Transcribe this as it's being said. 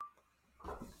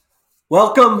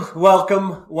Welcome,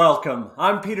 welcome, welcome.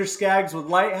 I'm Peter Skaggs with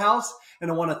Lighthouse, and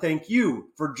I want to thank you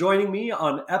for joining me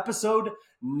on episode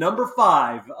number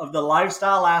 5 of the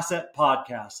Lifestyle Asset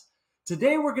Podcast.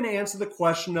 Today, we're going to answer the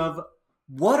question of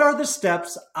what are the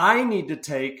steps I need to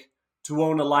take to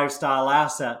own a lifestyle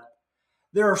asset?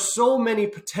 There are so many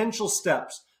potential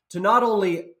steps to not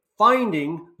only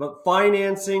finding, but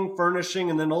financing, furnishing,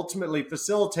 and then ultimately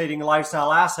facilitating a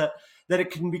lifestyle asset that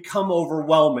it can become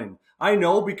overwhelming. I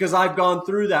know because I've gone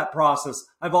through that process.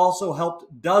 I've also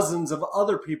helped dozens of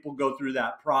other people go through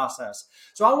that process.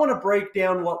 So I want to break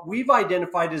down what we've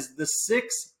identified as the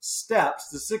 6 steps,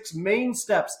 the 6 main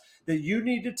steps that you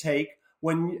need to take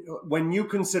when you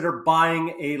consider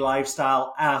buying a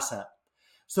lifestyle asset.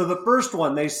 So the first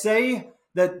one, they say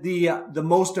that the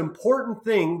most important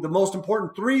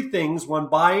 3 things when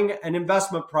buying an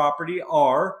investment property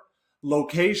are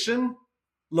location,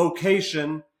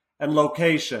 location, and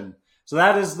location. So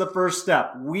that is the first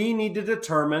step. We need to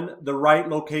determine the right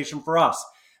location for us.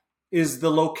 Is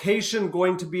the location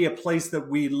going to be a place that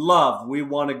we love, we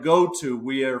want to go to,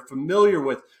 we are familiar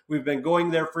with, we've been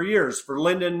going there for years? For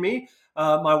Linda and me,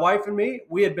 my wife and me,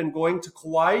 we had been going to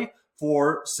Kauai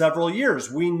for several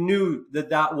years. We knew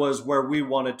that was where we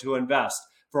wanted to invest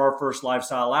for our first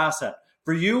lifestyle asset.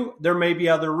 For you, there may be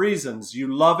other reasons.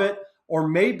 You love it, or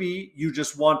maybe you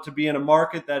just want to be in a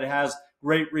market that has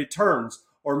great returns.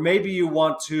 Or maybe you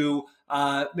want to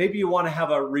have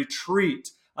a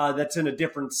retreat that's in a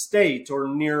different state or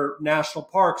near national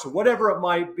parks or whatever it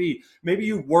might be. Maybe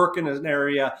you work in an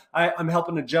area. I'm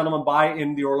helping a gentleman buy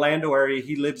in the Orlando area.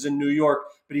 He lives in New York,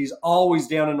 but he's always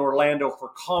down in Orlando for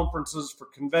conferences, for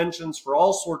conventions, for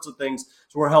all sorts of things.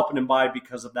 So we're helping him buy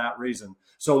because of that reason.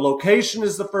 So location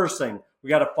is the first thing. We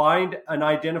got to find and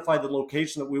identify the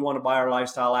location that we want to buy our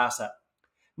lifestyle asset.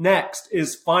 Next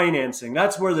is financing.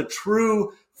 That's where the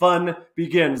true fun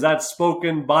begins. That's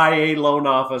spoken by a loan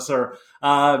officer.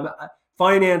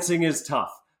 Financing is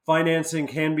tough. Financing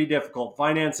can be difficult.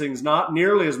 Financing is not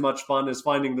nearly as much fun as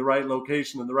finding the right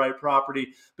location and the right property,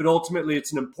 but ultimately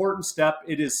it's an important step.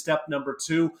 It is step number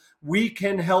 2. We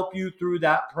can help you through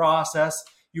that process.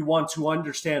 You want to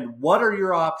understand what are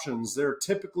your options. There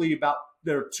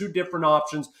are 2 different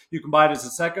options. You can buy it as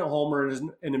a second home or as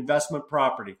an investment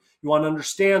property. You want to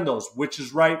understand those, which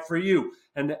is right for you,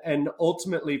 and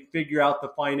ultimately figure out the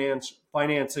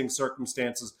financing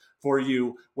circumstances for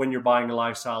you when you're buying a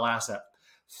lifestyle asset.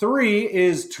 3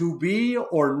 is to be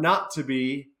or not to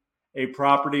be a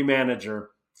property manager.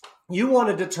 You want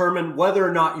to determine whether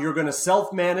or not you're going to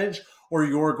self-manage or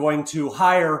you're going to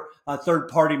hire a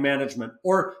third-party management,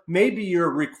 or maybe you're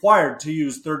required to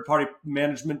use third-party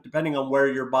management depending on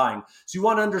where you're buying. So you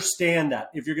want to understand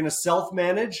that. If you're going to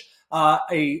self-manage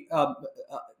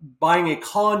buying a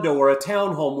condo or a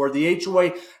townhome where the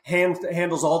HOA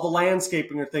handles all the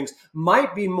landscaping or things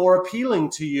might be more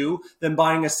appealing to you than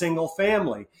buying a single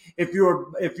family. If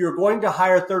you're going to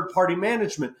hire third-party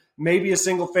management, maybe a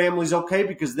single family is okay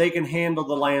because they can handle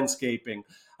the landscaping.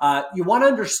 You want to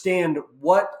understand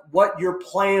what your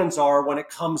plans are when it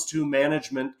comes to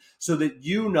management so that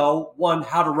you know, 1,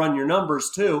 how to run your numbers,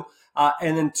 2,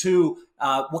 and then 2,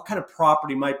 what kind of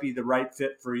property might be the right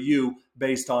fit for you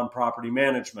based on property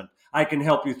management. I can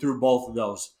help you through both of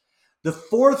those. The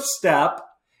 4th step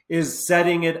is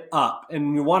setting it up,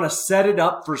 and you want to set it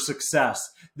up for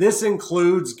success. This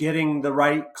includes getting the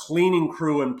right cleaning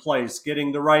crew in place,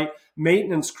 getting the right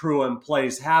maintenance crew in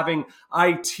place, having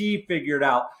IT figured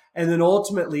out, and then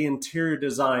ultimately interior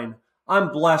design.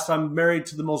 I'm blessed. I'm married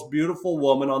to the most beautiful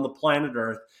woman on the planet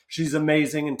Earth. She's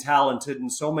amazing and talented in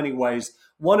so many ways.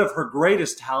 One of her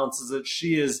greatest talents is that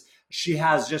she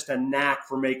has just a knack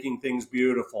for making things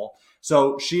beautiful.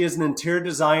 So she is an interior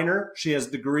designer. She has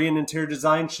a degree in interior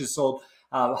design. She's sold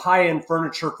high-end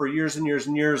furniture for years and years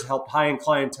and years, helped high-end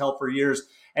clientele for years.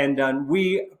 And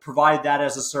we provide that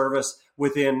as a service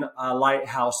within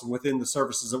Lighthouse and within the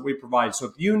services that we provide. So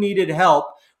if you needed help,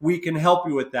 we can help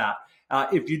you with that.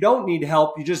 If you don't need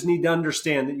help, you just need to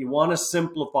understand that you want to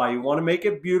simplify. You want to make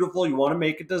it beautiful. You want to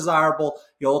make it desirable.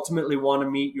 You ultimately want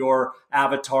to meet your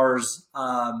avatars,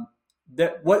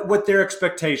 what their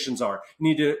expectations are. You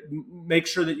need to make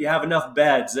sure that you have enough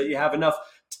beds, that you have enough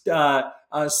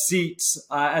seats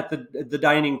at the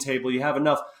dining table. You have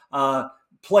enough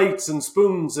plates and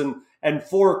spoons and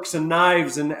forks and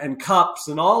knives and cups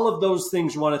and all of those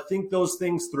things. You want to think those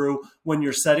things through when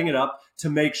you're setting it up to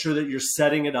make sure that you're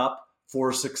setting it up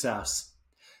for success.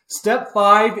 Step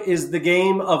 5 is the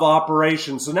game of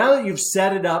operation. So now that you've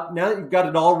set it up, now that you've got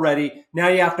it all ready, now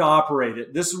you have to operate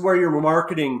it. This is where you're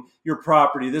marketing your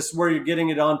property. This is where you're getting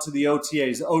it onto the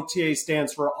OTAs. OTA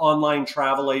stands for Online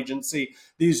Travel Agency.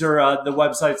 These are the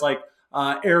websites like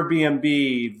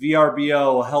Airbnb,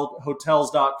 VRBO,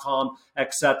 hotels.com,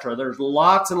 etc. There's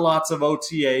lots and lots of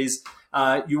OTAs.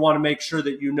 You want to make sure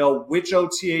that you know which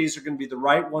OTAs are going to be the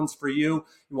right ones for you.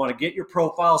 You want to get your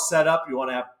profile set up. You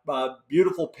want to have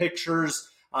beautiful pictures.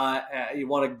 You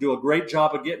want to do a great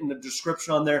job of getting the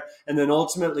description on there. And then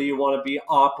ultimately, you want to be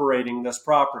operating this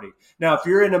property. Now, if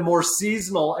you're in a more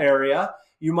seasonal area,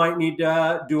 you might need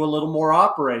to do a little more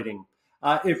operating.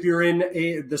 If you're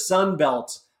in the Sun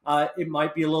Belt, it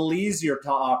might be a little easier to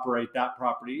operate that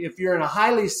property. If you're in a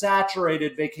highly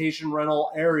saturated vacation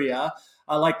rental area,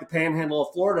 like the Panhandle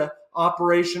of Florida,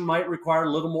 operation might require a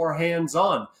little more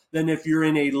hands-on than if you're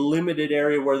in a limited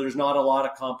area where there's not a lot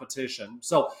of competition.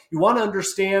 So you want to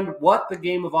understand what the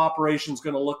game of operation is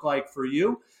going to look like for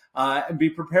you and be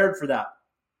prepared for that.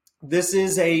 This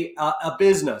is a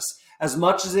business. As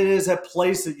much as it is a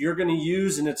place that you're going to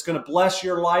use and it's going to bless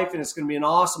your life and it's going to be an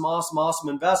awesome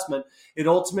investment, it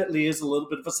ultimately is a little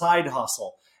bit of a side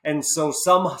hustle. And so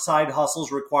some side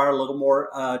hustles require a little more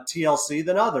TLC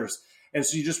than others. And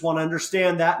so you just want to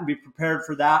understand that and be prepared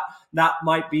for that. That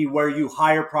might be where you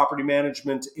hire property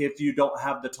management if you don't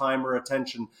have the time or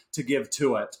attention to give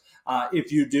to it.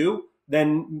 If you do,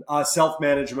 then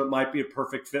self-management might be a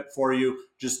perfect fit for you.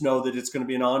 Just know that it's going to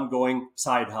be an ongoing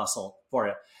side hustle for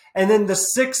you. And then the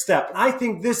sixth step, and I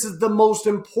think this is the most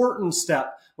important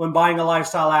step when buying a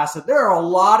lifestyle asset. There are a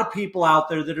lot of people out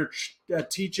there that are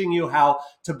teaching you how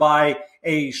to buy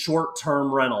a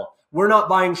short-term rental. We're not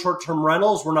buying short-term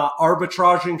rentals. We're not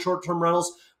arbitraging short-term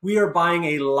rentals. We are buying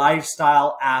a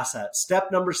lifestyle asset.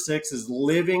 Step number 6 is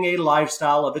living a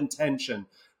lifestyle of intention.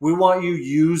 We want you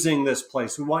using this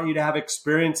place. We want you to have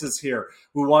experiences here.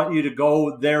 We want you to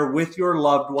go there with your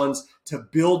loved ones to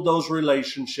build those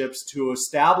relationships, to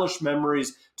establish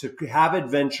memories, to have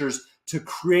adventures, to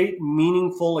create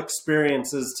meaningful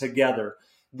experiences together.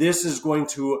 This is going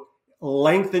to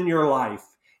lengthen your life.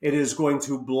 It is going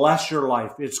to bless your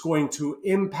life. It's going to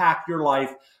impact your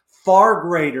life far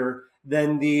greater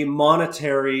than the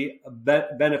monetary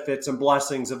benefits and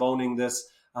blessings of owning this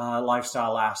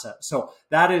lifestyle asset. So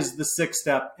that is the 6th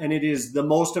step, and it is the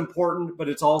most important, but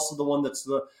it's also the one that's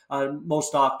the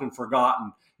most often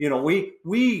forgotten. You know,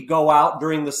 we go out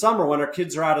during the summer when our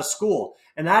kids are out of school,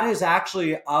 and that is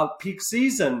actually a peak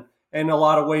season in a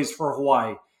lot of ways for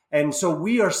Hawaii. And so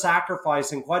we are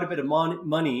sacrificing quite a bit of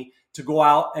money to go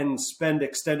out and spend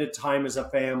extended time as a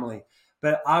family.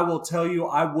 But I will tell you,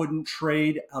 I wouldn't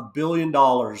trade $1 billion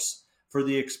for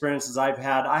the experiences I've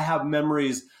had. I have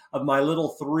memories of my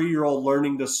little 3-year-old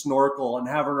learning to snorkel and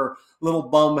having her little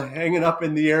bum hanging up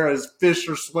in the air as fish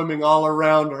are swimming all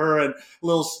around her and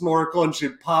little snorkel, and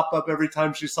she'd pop up every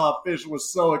time she saw a fish.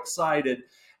 Was so excited.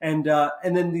 And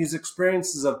then these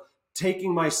experiences of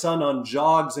taking my son on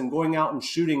jogs and going out and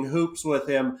shooting hoops with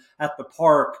him at the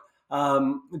park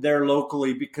there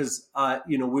locally because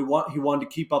he wanted to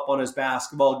keep up on his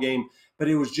basketball game, but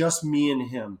it was just me and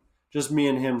him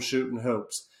shooting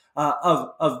hoops.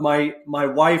 Of my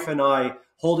wife and I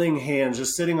holding hands,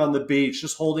 just sitting on the beach,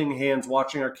 just holding hands,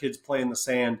 watching our kids play in the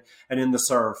sand and in the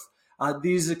surf.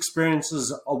 These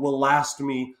experiences will last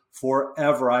me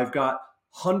forever. I've got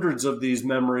hundreds of these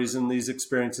memories and these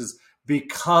experiences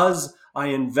because I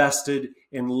invested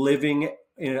in living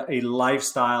in a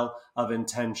lifestyle of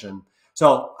intention.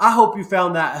 So I hope you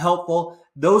found that helpful.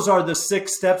 Those are the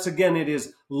 6 steps. Again, it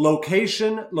is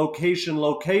location, location,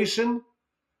 location,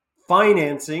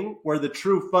 financing, where the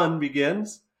true fun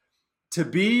begins, to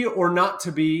be or not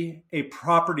to be a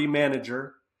property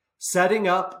manager, setting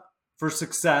up for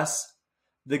success,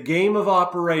 the game of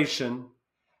operation,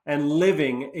 and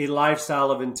living a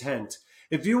lifestyle of intent.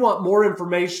 If you want more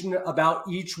information about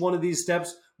each one of these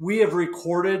steps, we have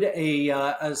recorded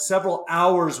a several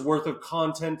hours worth of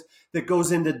content that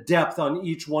goes into depth on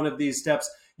each one of these steps.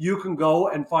 You can go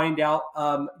and find out,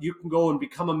 you can go and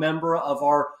become a member of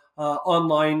our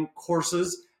online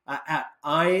courses at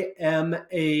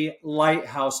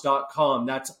imalighthouse.com.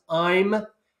 That's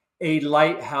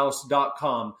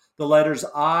imalighthouse.com. The letters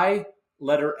I,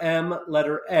 letter M,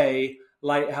 letter A,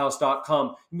 lighthouse.com.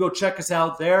 You can go check us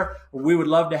out there. We would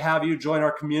love to have you join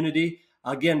our community.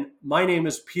 Again, my name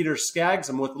is Peter Skaggs.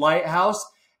 I'm with Lighthouse.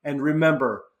 And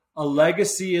remember, a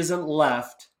legacy isn't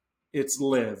left, it's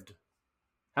lived.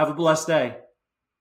 Have a blessed day.